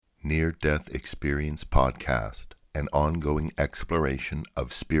Near-Death Experience Podcast, an ongoing exploration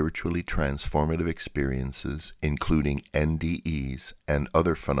of spiritually transformative experiences, including NDEs and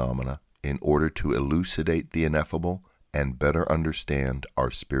other phenomena, in order to elucidate the ineffable and better understand our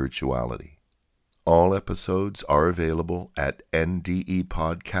spirituality. All episodes are available at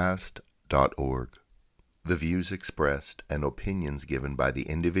ndepodcast.org. The views expressed and opinions given by the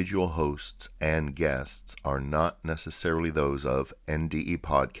individual hosts and guests are not necessarily those of NDE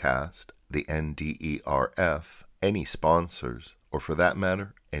Podcast, the NDERF, any sponsors, or for that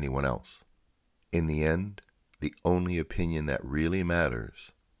matter, anyone else. In the end, the only opinion that really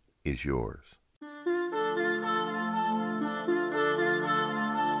matters is yours.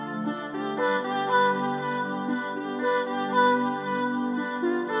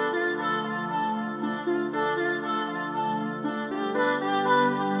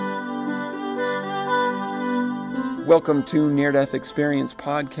 Welcome to Near-Death Experience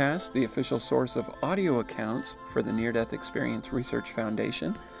Podcast, the official source of audio accounts for the Near-Death Experience Research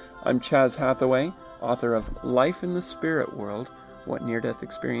Foundation. I'm Chaz Hathaway, author of Life in the Spirit World, What Near-Death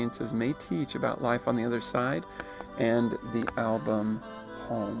Experiences May Teach About Life on the Other Side, and the album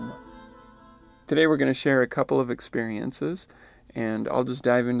Home. Today we're going to share a couple of experiences, and I'll just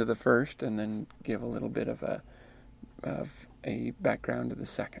dive into the first and then give a little bit of a background to the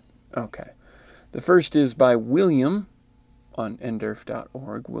second. Okay. The first is by William on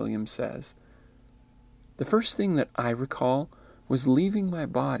nderf.org. William says, "The first thing that I recall was leaving my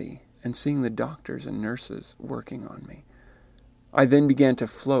body and seeing the doctors and nurses working on me. I then began to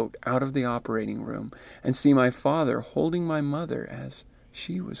float out of the operating room and see my father holding my mother as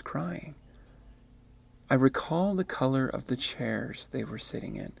she was crying. I recall the color of the chairs they were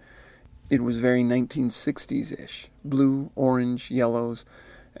sitting in. It was very 1960s-ish, blue, orange, yellows,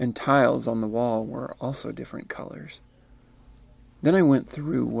 and tiles on the wall were also different colors. Then I went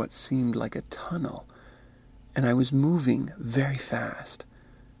through what seemed like a tunnel, and I was moving very fast.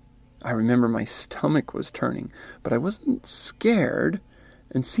 I remember my stomach was turning, but I wasn't scared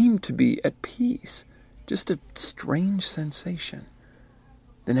and seemed to be at peace, just a strange sensation.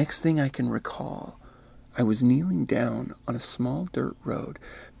 The next thing I can recall, I was kneeling down on a small dirt road,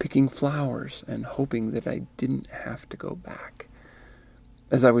 picking flowers and hoping that I didn't have to go back.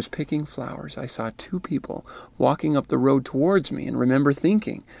 As I was picking flowers, I saw two people walking up the road towards me and remember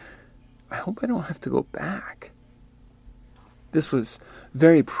thinking, I hope I don't have to go back. This was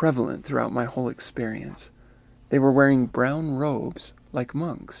very prevalent throughout my whole experience. They were wearing brown robes like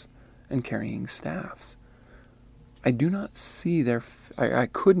monks and carrying staffs. I could not see their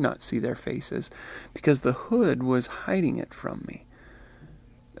faces because the hood was hiding it from me.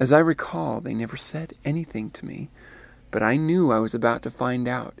 As I recall, they never said anything to me, but I knew I was about to find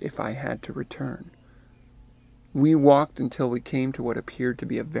out if I had to return. We walked until we came to what appeared to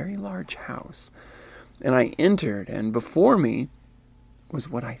be a very large house, and I entered, and before me was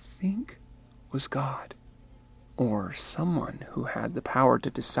what I think was God, or someone who had the power to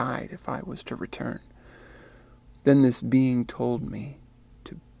decide if I was to return. Then this being told me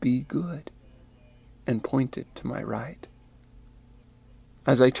to be good, and pointed to my right.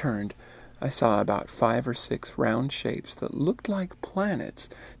 As I turned, I saw about 5 or 6 round shapes that looked like planets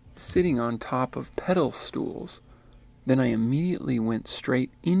sitting on top of pedal stools. Then I immediately went straight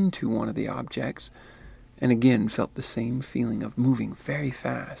into one of the objects and again felt the same feeling of moving very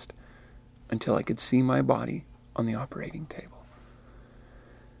fast until I could see my body on the operating table.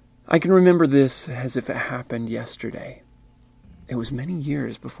 I can remember this as if it happened yesterday. It was many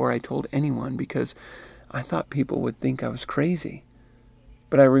years before I told anyone because I thought people would think I was crazy.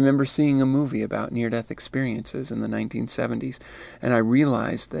 But I remember seeing a movie about near-death experiences in the 1970s, and I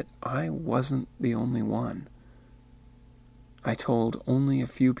realized that I wasn't the only one. I told only a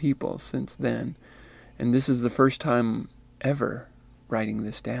few people since then, and this is the first time ever writing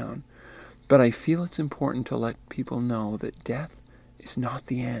this down. But I feel it's important to let people know that death is not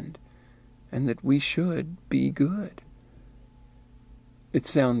the end, and that we should be good. It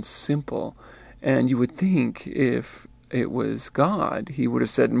sounds simple, and you would think if it was God, he would have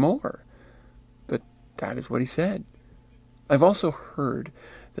said more. But that is what he said. I've also heard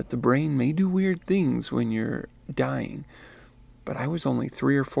that the brain may do weird things when you're dying, but I was only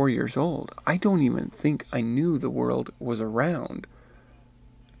 3 or 4 years old. I don't even think I knew the world was around.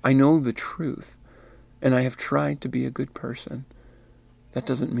 I know the truth, and I have tried to be a good person. That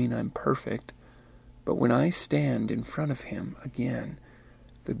doesn't mean I'm perfect, but when I stand in front of him again,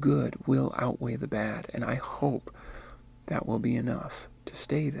 the good will outweigh the bad, and I hope that will be enough to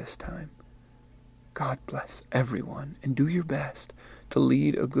stay this time. God bless everyone, and do your best to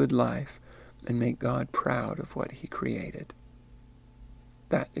lead a good life and make God proud of what he created."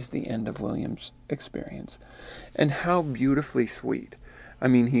 That is the end of William's experience. And how beautifully sweet. I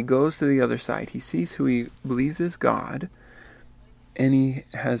mean, he goes to the other side. He sees who he believes is God, and he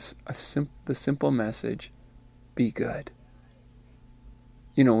has the simple message, be good.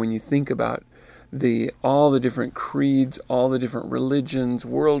 You know, when you think about all the different creeds, all the different religions,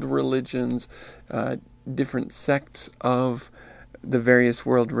 world religions, different sects of the various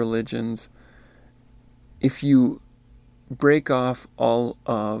world religions, if you break off all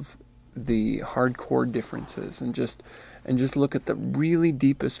of the hardcore differences and just look at the really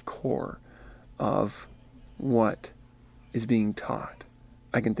deepest core of what is being taught,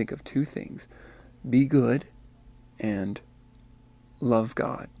 I can think of two things: be good and love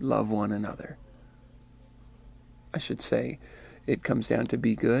God, love one another. I should say it comes down to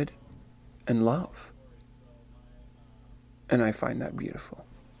be good and love. And I find that beautiful.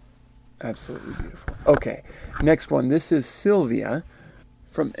 Absolutely beautiful. Okay, next one. This is Sylvia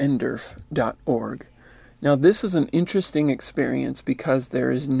from ndurf.org. Now, this is an interesting experience because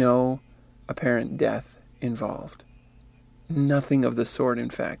there is no apparent death involved. Nothing of the sort, in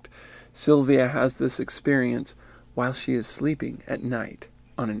fact. Sylvia has this experience while she is sleeping at night,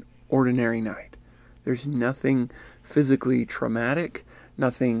 on an ordinary night. There's nothing physically traumatic,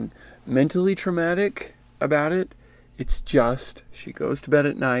 nothing mentally traumatic about it. It's just she goes to bed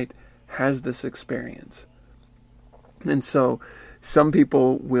at night, has this experience. And so some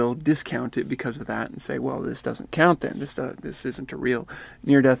people will discount it because of that and say, well, this doesn't count then. This isn't a real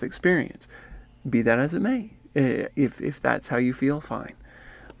near-death experience. Be that as it may. If that's how you feel, fine.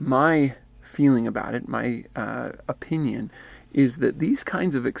 My feeling about it, my opinion, is that these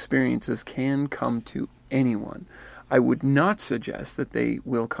kinds of experiences can come to anyone. I would not suggest that they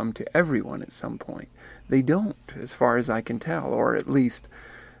will come to everyone at some point. They don't, as far as I can tell, or at least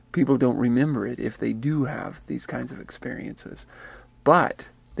people don't remember it if they do have these kinds of experiences. But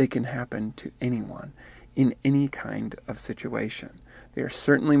they can happen to anyone in any kind of situation. They are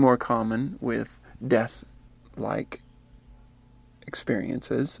certainly more common with death-like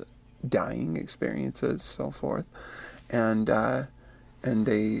experiences, dying experiences, so forth, and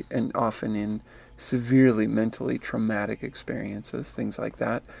often in severely mentally traumatic experiences, things like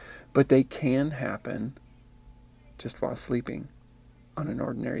that. But they can happen just while sleeping on an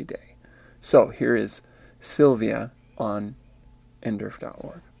ordinary day. So here is Sylvia on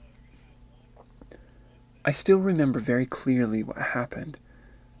ndurf.org. I still remember very clearly what happened.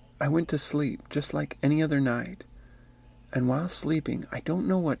 I went to sleep just like any other night. And while sleeping, I don't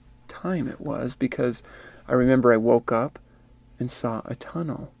know what time it was, because I remember I woke up and saw a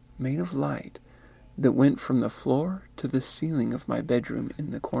tunnel made of light that went from the floor to the ceiling of my bedroom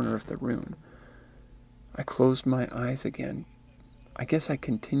in the corner of the room. I closed my eyes again. I guess I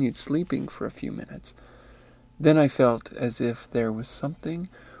continued sleeping for a few minutes. Then I felt as if there was something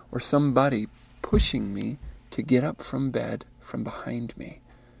or somebody pushing me to get up from bed from behind me.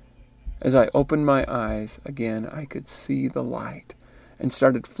 As I opened my eyes again, I could see the light and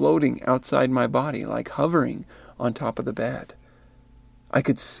started floating outside my body, like hovering on top of the bed. I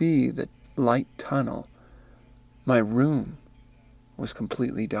could see the light tunnel. My room was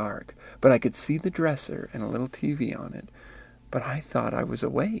completely dark, but I could see the dresser and a little TV on it. But I thought I was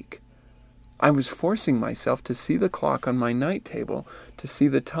awake. I was forcing myself to see the clock on my night table, to see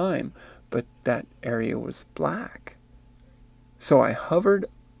the time, but that area was black. So I hovered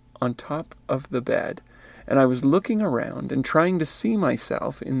on top of the bed, and I was looking around and trying to see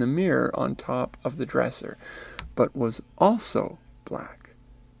myself in the mirror on top of the dresser, but was also black.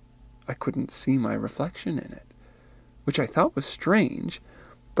 I couldn't see my reflection in it, which I thought was strange,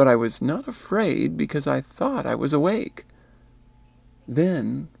 but I was not afraid because I thought I was awake.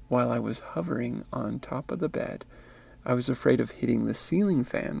 Then, while I was hovering on top of the bed, I was afraid of hitting the ceiling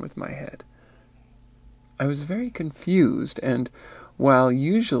fan with my head. I was very confused, and while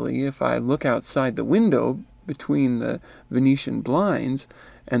usually if I look outside the window between the Venetian blinds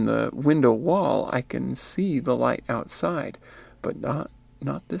and the window wall, I can see the light outside, but not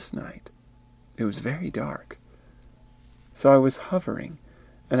this night. It was very dark. So I was hovering,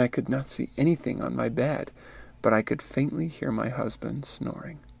 and I could not see anything on my bed, but I could faintly hear my husband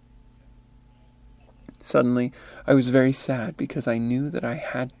snoring. Suddenly, I was very sad because I knew that I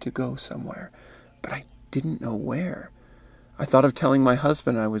had to go somewhere, but I didn't know where. I thought of telling my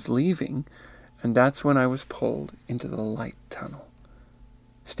husband I was leaving, and that's when I was pulled into the light tunnel.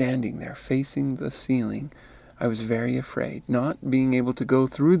 Standing there, facing the ceiling, I was very afraid, not being able to go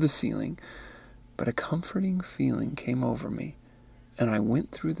through the ceiling, but a comforting feeling came over me, and I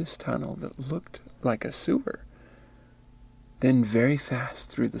went through this tunnel that looked like a sewer. Then very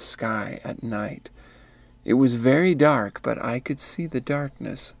fast through the sky at night It was very dark, but I could see the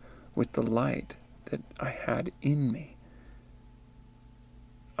darkness with the light that I had in me.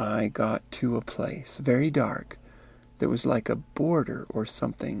 I got to a place, very dark, that was like a border or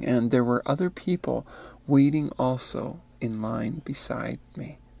something, and there were other people waiting also in line beside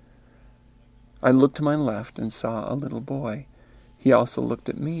me. I looked to my left and saw a little boy. He also looked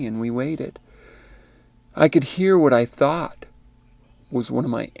at me, and we waited. I could hear what I thought was one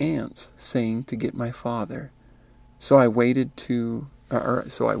of my aunts saying to get my father. So I waited,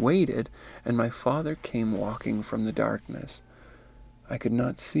 and my father came walking from the darkness. I could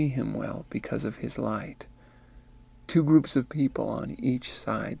not see him well because of his light. 2 groups of people on each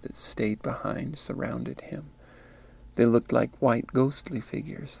side that stayed behind surrounded him. They looked like white ghostly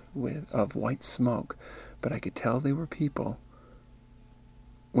figures of white smoke, but I could tell they were people.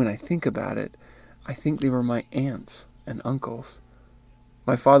 When I think about it, I think they were my aunts and uncles.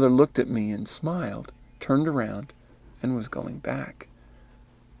 My father looked at me and smiled, turned around, and was going back.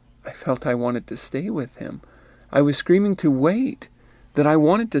 I felt I wanted to stay with him. I was screaming to wait, that I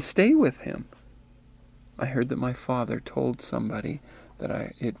wanted to stay with him. I heard that my father told somebody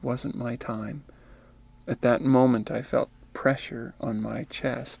that it wasn't my time. At that moment I felt pressure on my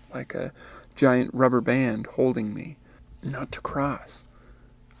chest, like a giant rubber band holding me, not to cross.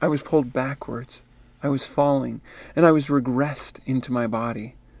 I was pulled backwards. I was falling, and I was regressed into my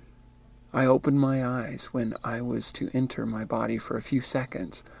body. I opened my eyes when I was to enter my body for a few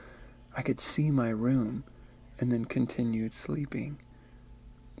seconds. I could see my room, and then continued sleeping.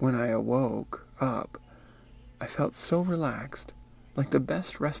 When I awoke up, I felt so relaxed, like the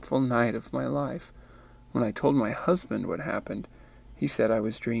best restful night of my life. When I told my husband what happened, he said I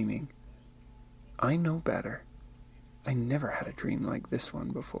was dreaming. I know better. I never had a dream like this one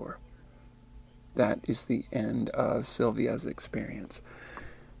before. That is the end of Sylvia's experience.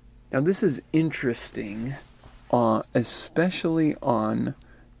 Now this is interesting, especially on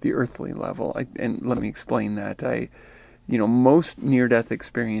the earthly level. And let me explain that. Most near-death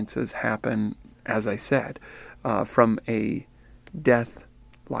experiences happen, as I said, from a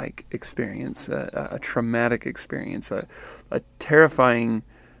death-like experience, a traumatic experience, a terrifying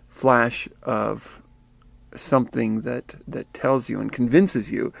flash of something that tells you and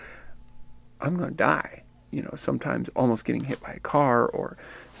convinces you, I'm going to die. Sometimes almost getting hit by a car or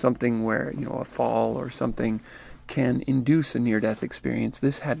something where, a fall or something can induce a near-death experience.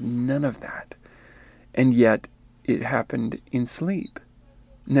 This had none of that. And yet it happened in sleep.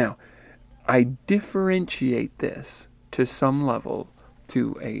 Now, I differentiate this to some level,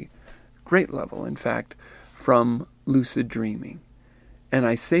 to a great level, in fact, from lucid dreaming. And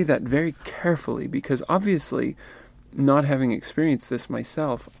I say that very carefully because obviously, not having experienced this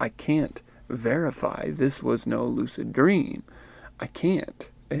myself, I can't verify this was no lucid dream. I can't.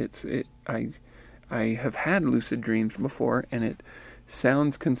 I have had lucid dreams before, and it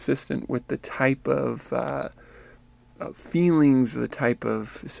sounds consistent with the type of feelings, the type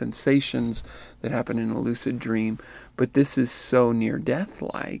of sensations that happen in a lucid dream. But this is so near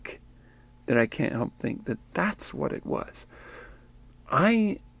death-like that I can't help think that that's what it was.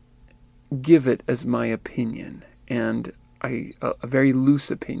 I give it as my opinion, and a very loose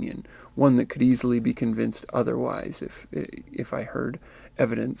opinion, one that could easily be convinced otherwise if I heard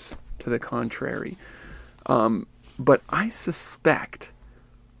evidence to the contrary. But I suspect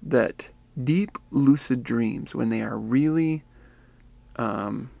that deep lucid dreams, when they are really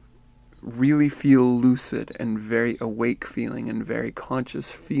feel lucid and very awake feeling and very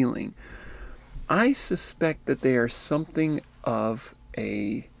conscious feeling, I suspect that they are something of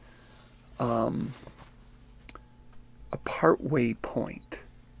a partway point,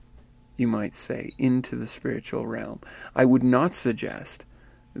 you might say, into the spiritual realm. I would not suggest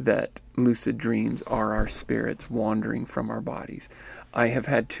that lucid dreams are our spirits wandering from our bodies. I have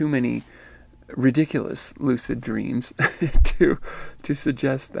had too many ridiculous lucid dreams to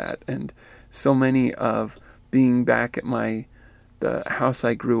suggest that, and so many of being back at the house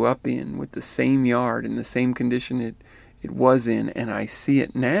I grew up in with the same yard in the same condition it was in, and I see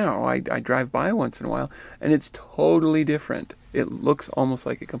it now. I drive by once in a while, and it's totally different. It looks almost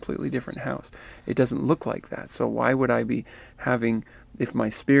like a completely different house. It doesn't look like that. So why would I be having, if my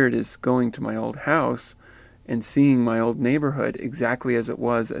spirit is going to my old house and seeing my old neighborhood exactly as it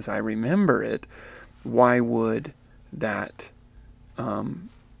was as I remember it, why would that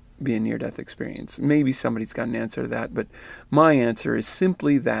be a near-death experience? Maybe somebody's got an answer to that, but my answer is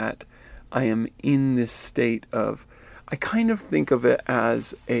simply that I am in this state of, I kind of think of it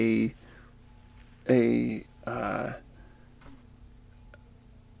as an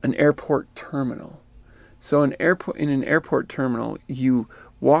airport terminal. So in an airport terminal, you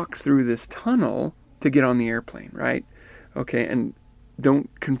walk through this tunnel to get on the airplane, right? Okay, and don't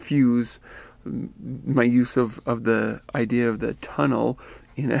confuse my use of the idea of the tunnel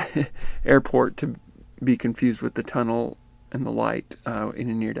in an airport to be confused with the tunnel and the light in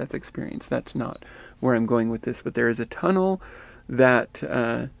a near-death experience. That's not where I'm going with this, but there is a tunnel that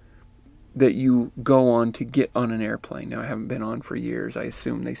you go on to get on an airplane. Now, I haven't been on for years. I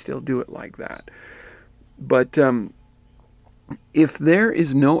assume they still do it like that. But if there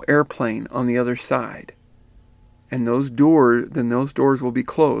is no airplane on the other side, and then those doors will be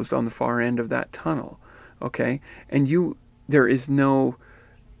closed on the far end of that tunnel, okay? And there is no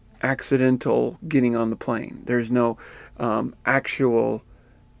accidental getting on the plane. There's no actual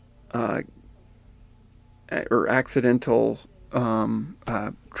or accidental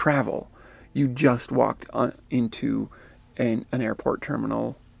travel. You just walked into an airport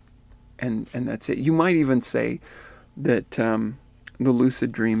terminal, and that's it. You might even say that the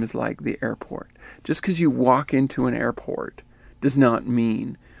lucid dream is like the airport. Just because you walk into an airport does not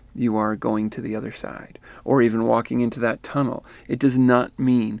mean you are going to the other side, or even walking into that tunnel. It does not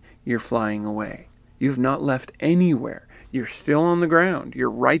mean you're flying away. You've not left anywhere. You're still on the ground.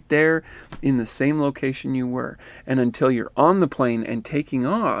 You're right there in the same location you were. And until you're on the plane and taking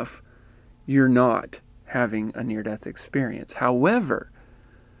off, you're not having a near-death experience. However,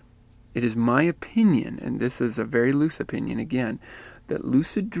 it is my opinion, and this is a very loose opinion again, that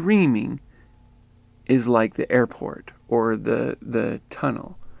lucid dreaming is like the airport or the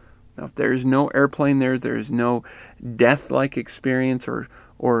tunnel. Now, if there's no airplane there's no death-like experience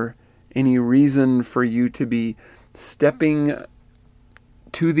or any reason for you to be stepping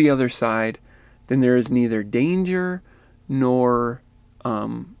to the other side, then there is neither danger nor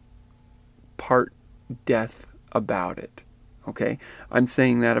part death about it. Okay? I'm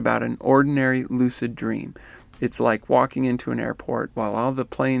saying that about an ordinary lucid dream. It's like walking into an airport while all the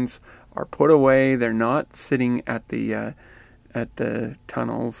planes are put away. They're not sitting at the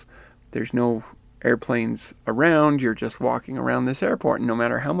tunnels. There's no airplanes around. You're just walking around this airport. And no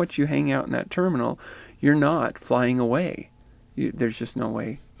matter how much you hang out in that terminal, you're not flying away. There's just no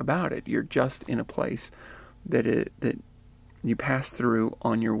way about it. You're just in a place that you pass through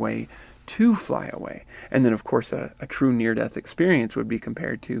on your way to fly away. And then, of course, a true near-death experience would be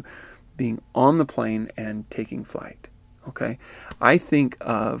compared to being on the plane and taking flight. Okay? I think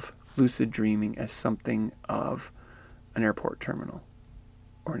of lucid dreaming as something of an airport terminal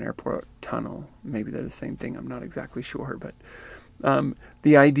or an airport tunnel. Maybe they're the same thing. I'm not exactly sure. But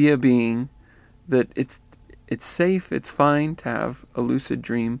the idea being that it's safe, it's fine to have a lucid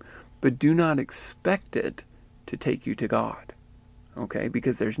dream, but do not expect it to take you to God. Okay?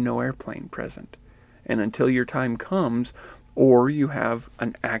 Because there's no airplane present. And until your time comes, or you have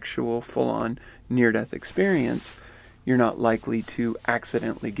an actual full-on near-death experience, you're not likely to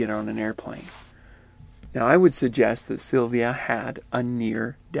accidentally get on an airplane. Now, I would suggest that Sylvia had a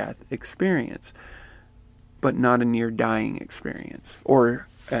near-death experience, but not a near-dying experience, or,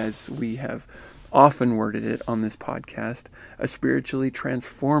 as we have often worded it on this podcast, a spiritually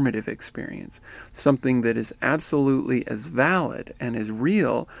transformative experience, something that is absolutely as valid and as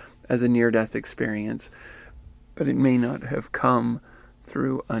real as a near-death experience, but it may not have come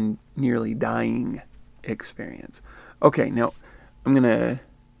through a nearly dying experience. Okay, now I'm going to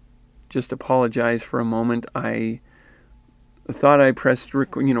just apologize for a moment. I thought I pressed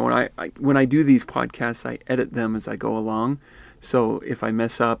record. When I do these podcasts, I edit them as I go along. So if I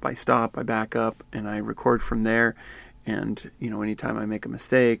mess up, I stop, I back up, and I record from there. And anytime I make a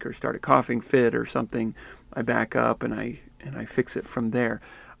mistake or start a coughing fit or something, I back up and I fix it from there.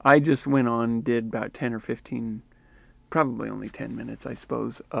 I just went on, did about 10 or 15, probably only 10 minutes, I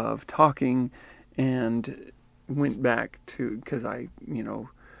suppose, of talking, and went back to, because I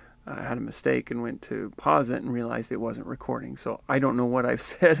had a mistake and went to pause it and realized it wasn't recording. So I don't know what I've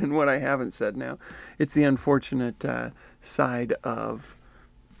said and what I haven't said now. It's the unfortunate side of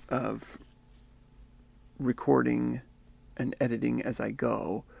recording and editing as I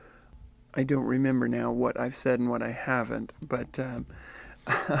go. I don't remember now what I've said and what I haven't, but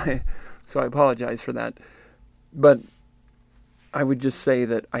so I apologize for that. But I would just say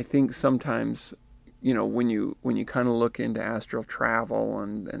that I think sometimes, when you kind of look into astral travel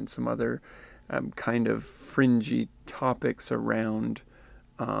and some other kind of fringy topics around,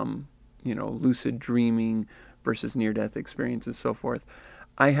 lucid dreaming versus near-death experience and so forth,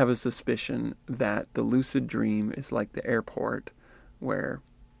 I have a suspicion that the lucid dream is like the airport, where,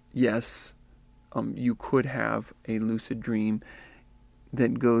 yes, you could have a lucid dream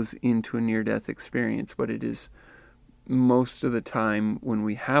that goes into a near-death experience, but it is most of the time when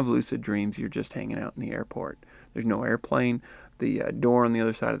we have lucid dreams, you're just hanging out in the airport. There's no airplane. The door on the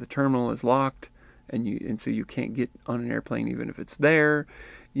other side of the terminal is locked, and so you can't get on an airplane even if it's there.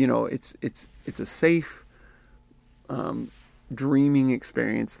 It's a safe dreaming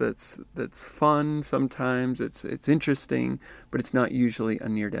experience that's fun. Sometimes it's interesting, but it's not usually a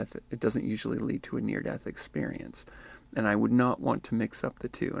near-death. It doesn't usually lead to a near-death experience. And I would not want to mix up the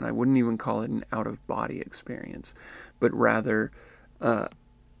two. And I wouldn't even call it an out-of-body experience, but rather, a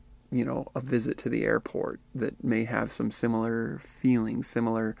visit to the airport that may have some similar feelings,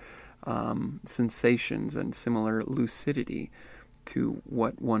 similar sensations, and similar lucidity to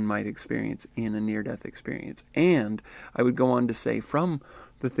what one might experience in a near-death experience. And I would go on to say, from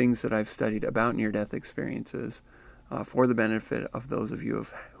the things that I've studied about near-death experiences, for the benefit of those of you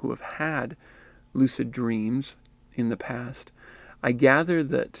who have had lucid dreams in the past, I gather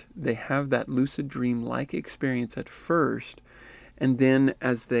that they have that lucid dream-like experience at first, and then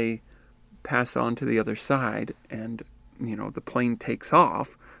as they pass on to the other side and, the plane takes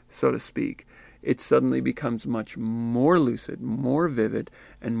off, so to speak, it suddenly becomes much more lucid, more vivid,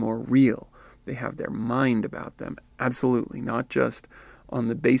 and more real. They have their mind about them, absolutely, not just on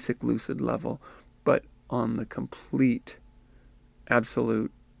the basic lucid level, but on the complete,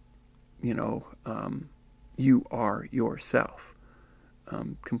 absolute, you are yourself,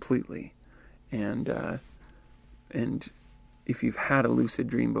 completely. And if you've had a lucid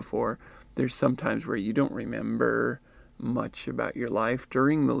dream before, there's sometimes where you don't remember much about your life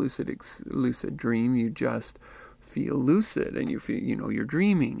during the lucid dream. You just feel lucid, and you feel, you're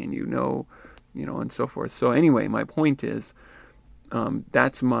dreaming, and and so forth. So anyway, my point is,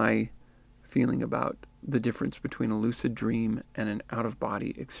 that's my feeling about the difference between a lucid dream and an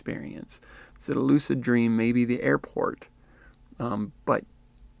out-of-body experience. So a lucid dream may be the airport, but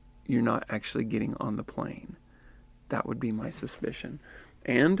you're not actually getting on the plane. That would be my suspicion.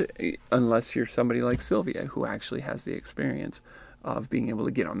 And unless you're somebody like Sylvia, who actually has the experience of being able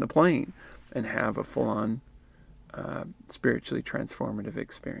to get on the plane and have a full-on spiritually transformative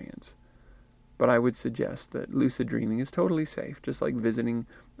experience. But I would suggest that lucid dreaming is totally safe, just like visiting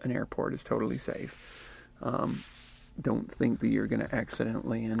an airport is totally safe. Don't think that you're going to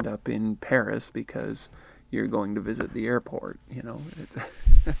accidentally end up in Paris because you're going to visit the airport,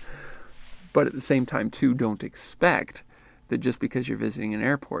 But at the same time, too, don't expect that just because you're visiting an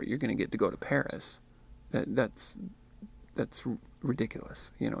airport, you're going to get to go to Paris. That's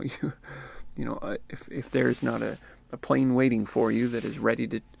ridiculous. If there's not a plane waiting for you that is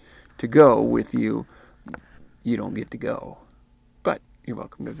ready to go with you, you don't get to go. But you're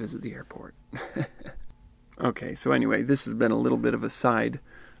welcome to visit the airport. Okay, so anyway, this has been a little bit of a side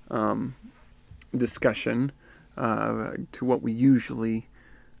discussion to what we usually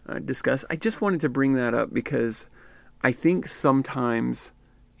discuss. I just wanted to bring that up because I think sometimes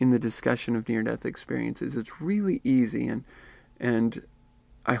in the discussion of near-death experiences, it's really easy, and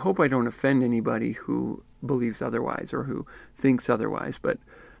I hope I don't offend anybody who believes otherwise or who thinks otherwise, but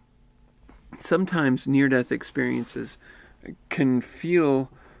sometimes near-death experiences can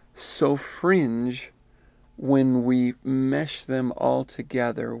feel so fringe when we mesh them all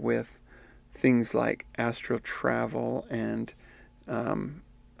together with things like astral travel and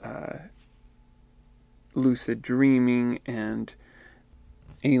lucid dreaming and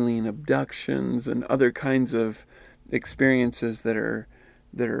alien abductions and other kinds of experiences that are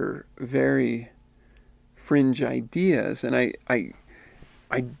very fringe ideas. And I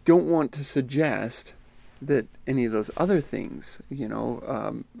don't want to suggest that any of those other things,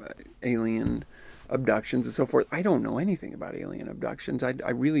 alien abductions and so forth. I don't know anything about alien abductions. I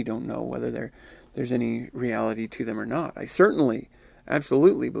really don't know whether there's any reality to them or not. I certainly,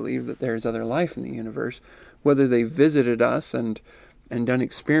 absolutely believe that there's other life in the universe. Whether they visited us and done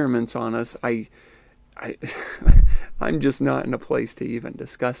experiments on us, I'm just not in a place to even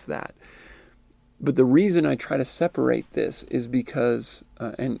discuss that. But the reason I try to separate this is because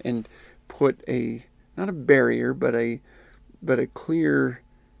and put not a barrier, but a clear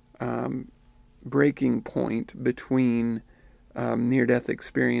breaking point between near-death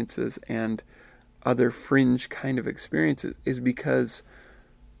experiences and other fringe kind of experiences is because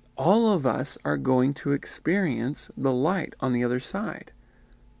all of us are going to experience the light on the other side.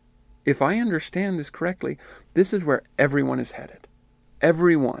 If I understand this correctly, this is where everyone is headed.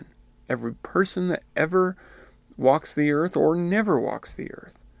 Everyone. Every person that ever walks the earth or never walks the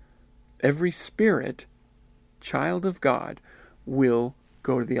earth. Every spirit, child of God, will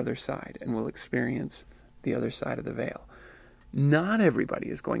go to the other side and will experience the other side of the veil. Not everybody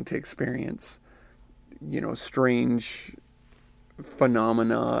is going to experience, strange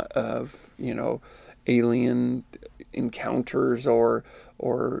phenomena of, alien encounters or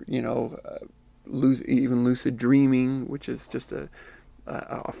even lucid dreaming, which is just a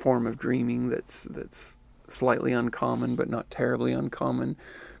a form of dreaming that's slightly uncommon, but not terribly uncommon.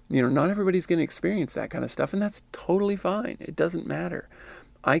 Not everybody's going to experience that kind of stuff, and that's totally fine. It doesn't matter.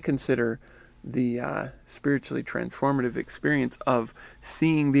 I consider the spiritually transformative experience of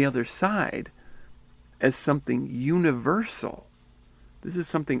seeing the other side as something universal. This is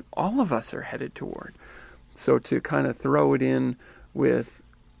something all of us are headed toward. So to kind of throw it in with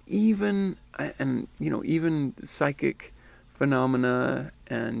even psychic phenomena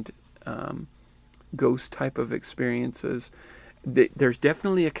and ghost type of experiences, there's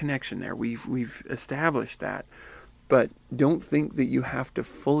definitely a connection there. We've established that. But don't think that you have to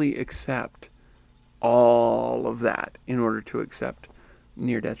fully accept all of that in order to accept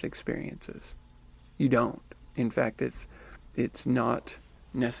near-death experiences. You don't. In fact, it's not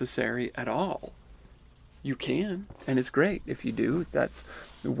necessary at all. You can, and it's great if you do. If that's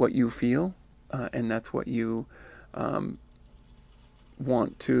what you feel, and that's what you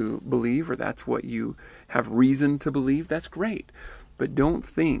want to believe, or that's what you have reason to believe, that's great. But don't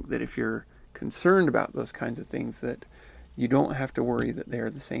think that if you're concerned about those kinds of things that you don't have to worry that they're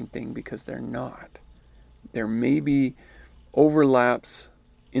the same thing, because they're not. There may be overlaps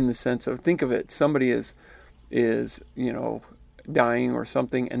in the sense of, think of it, somebody is dying or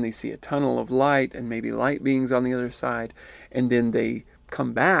something, and they see a tunnel of light and maybe light beings on the other side, and then they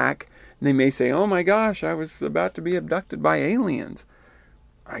come back and they may say, oh my gosh, I was about to be abducted by aliens.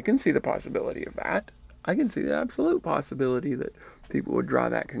 I can see the possibility of that. I can see the absolute possibility that people would draw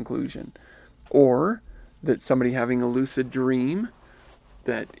that conclusion. Or that somebody having a lucid dream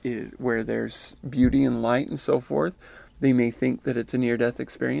that is where there's beauty and light and so forth, they may think that it's a near-death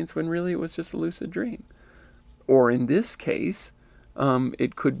experience when really it was just a lucid dream. Or in this case,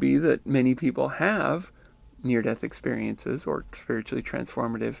 it could be that many people have near-death experiences or spiritually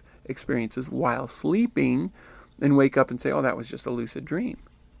transformative experiences while sleeping and wake up and say, oh, that was just a lucid dream.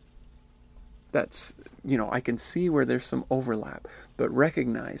 That's, I can see where there's some overlap, but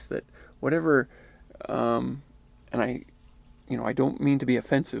recognize that whatever, and I don't mean to be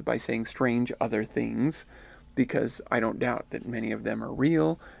offensive by saying strange other things, because I don't doubt that many of them are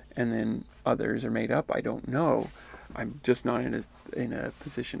real, and then others are made up. I don't know. I'm just not in a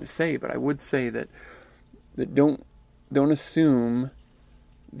position to say, but I would say that don't assume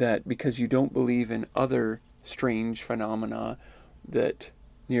that because you don't believe in other strange phenomena that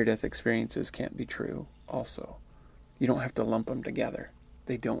near-death experiences can't be true also. You don't have to lump them together.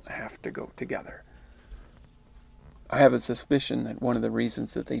 They don't have to go together. I have a suspicion that one of the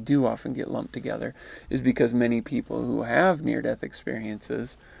reasons that they do often get lumped together is because many people who have near-death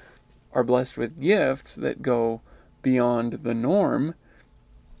experiences are blessed with gifts that go beyond the norm,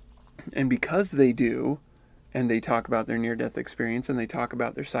 and because they do, and they talk about their near-death experience, and they talk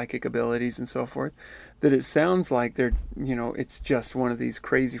about their psychic abilities and so forth, that it sounds like they're, it's just one of these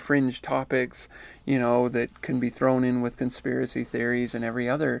crazy fringe topics, that can be thrown in with conspiracy theories and every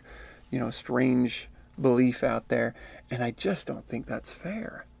other, strange belief out there. And I just don't think that's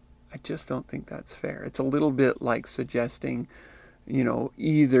fair. It's a little bit like suggesting,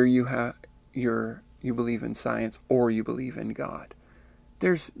 either you believe in science or you believe in God.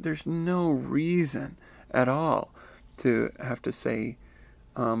 There's no reason at all to have to say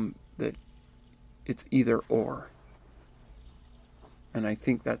that it's either or. And I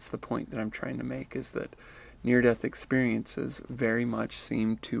think that's the point that I'm trying to make, is that near-death experiences very much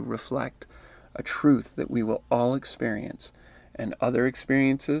seem to reflect a truth that we will all experience. And other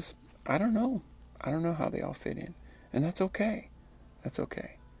experiences, I don't know how they all fit in. And that's okay.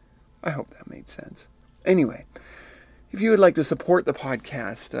 I hope that made sense. Anyway, if you would like to support the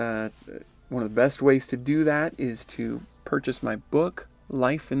podcast, one of the best ways to do that is to purchase my book,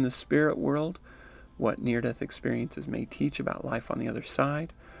 Life in the Spirit World, What Near-Death Experiences May Teach About Life on the Other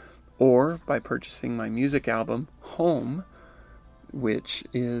Side, or by purchasing my music album, Home, which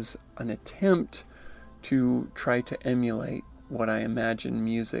is an attempt to try to emulate what I imagine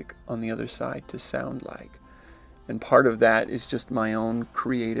music on the other side to sound like. And part of that is just my own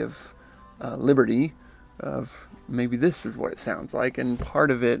creative liberty of maybe this is what it sounds like, and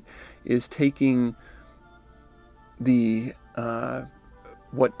part of it is taking the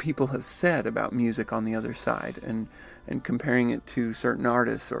what people have said about music on the other side and comparing it to certain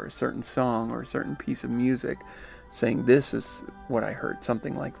artists or a certain song or a certain piece of music, saying this is what I heard,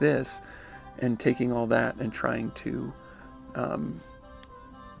 something like this, and taking all that and trying to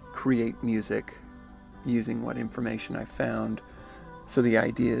create music using what information I found. So the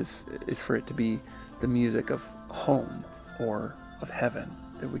idea is for it to be the music of home or of heaven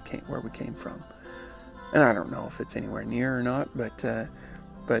where we came from. And I don't know if it's anywhere near or not, but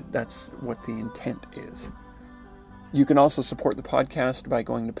that's what the intent is. You can also support the podcast by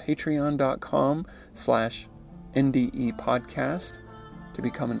going to patreon.com/NDE podcast to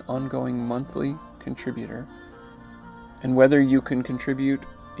become an ongoing monthly contributor. And whether you can contribute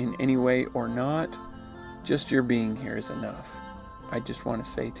in any way or not, just your being here is enough. I just want to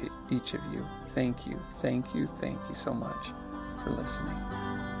say to each of you, thank you so much for listening.